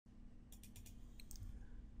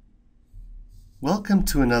Welcome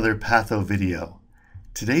to another Patho video.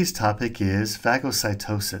 Today's topic is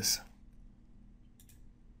phagocytosis.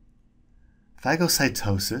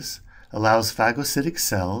 Phagocytosis allows phagocytic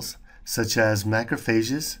cells, such as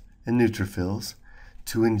macrophages and neutrophils,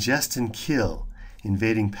 to ingest and kill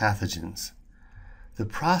invading pathogens. The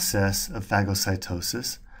process of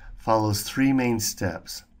phagocytosis follows three main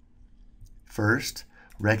steps. First,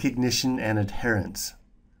 recognition and adherence.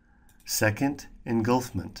 Second,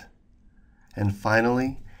 engulfment. And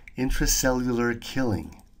finally, intracellular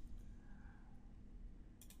killing.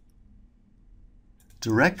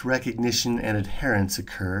 Direct recognition and adherence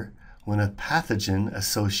occur when a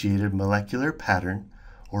pathogen-associated molecular pattern,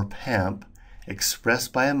 or PAMP,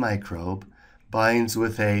 expressed by a microbe binds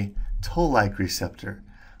with a toll-like receptor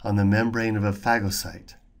on the membrane of a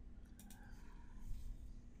phagocyte.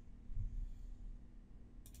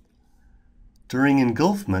 During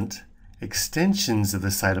engulfment, extensions of the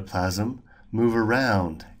cytoplasm move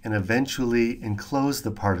around and eventually enclose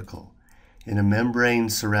the particle in a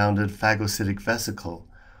membrane-surrounded phagocytic vesicle,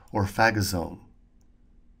 or phagosome.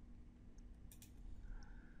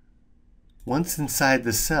 Once inside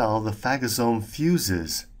the cell, the phagosome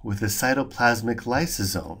fuses with the cytoplasmic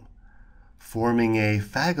lysosome, forming a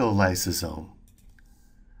phagolysosome.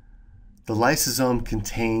 The lysosome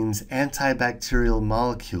contains antibacterial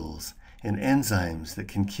molecules and enzymes that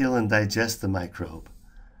can kill and digest the microbe.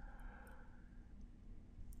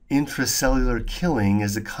 Intracellular killing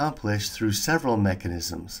is accomplished through several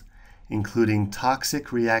mechanisms, including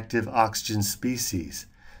toxic reactive oxygen species,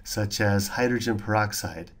 such as hydrogen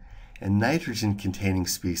peroxide, and nitrogen-containing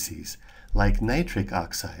species, like nitric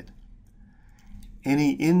oxide.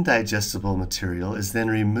 Any indigestible material is then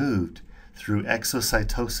removed through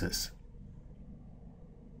exocytosis.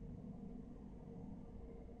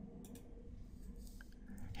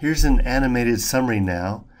 Here's an animated summary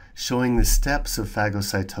now showing the steps of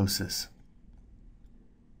phagocytosis.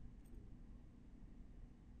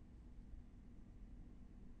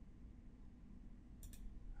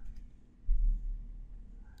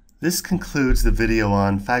 This concludes the video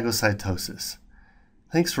on phagocytosis.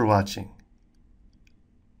 Thanks for watching.